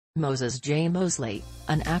Moses J Moseley,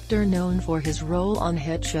 an actor known for his role on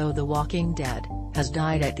hit show The Walking Dead, has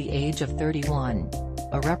died at the age of 31.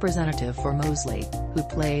 A representative for Moseley, who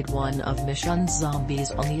played one of Mission's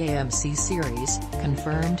zombies on the AMC series,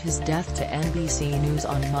 confirmed his death to NBC News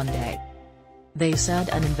on Monday. They said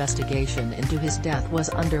an investigation into his death was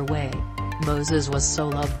underway. Moses was so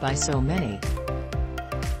loved by so many.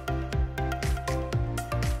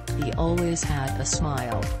 He always had a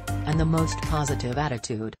smile and the most positive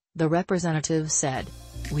attitude, the representative said.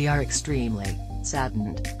 We are extremely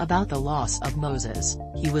saddened about the loss of Moses.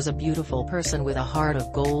 He was a beautiful person with a heart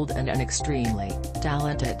of gold and an extremely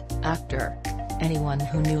talented actor. Anyone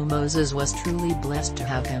who knew Moses was truly blessed to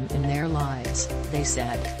have him in their lives, they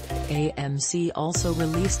said. AMC also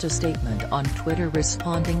released a statement on Twitter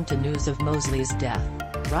responding to news of Moseley's death,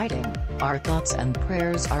 writing, "Our thoughts and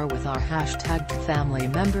prayers are with our #family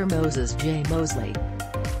member Moses J Moseley."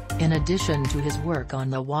 In addition to his work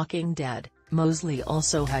on The Walking Dead, Moseley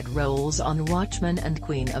also had roles on Watchmen and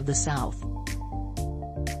Queen of the South.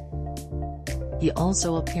 He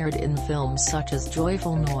also appeared in films such as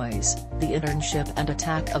Joyful Noise, The Internship and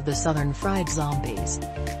Attack of the Southern Fried Zombies.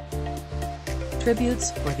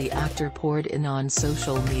 Tributes for the actor poured in on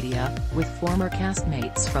social media, with former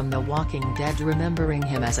castmates from The Walking Dead remembering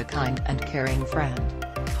him as a kind and caring friend.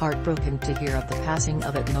 Heartbroken to hear of the passing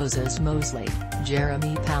of Moses Moseley,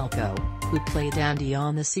 Jeremy Palco, who played Andy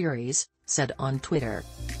on the series, said on Twitter.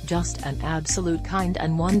 Just an absolute kind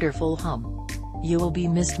and wonderful hum. You will be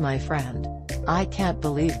missed, my friend. I can't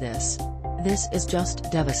believe this. This is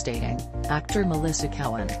just devastating, actor Melissa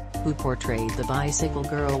Cohen, who portrayed the bicycle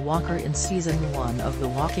girl Walker in Season 1 of The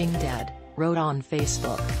Walking Dead, wrote on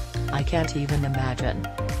Facebook. I can't even imagine.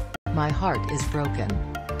 My heart is broken.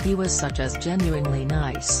 He was such a genuinely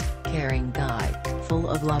nice, caring guy, full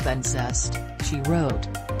of love and zest, she wrote.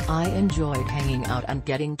 I enjoyed hanging out and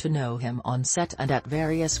getting to know him on set and at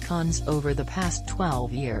various cons over the past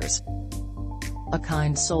 12 years. A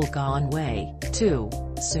kind soul gone way, too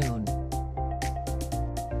soon.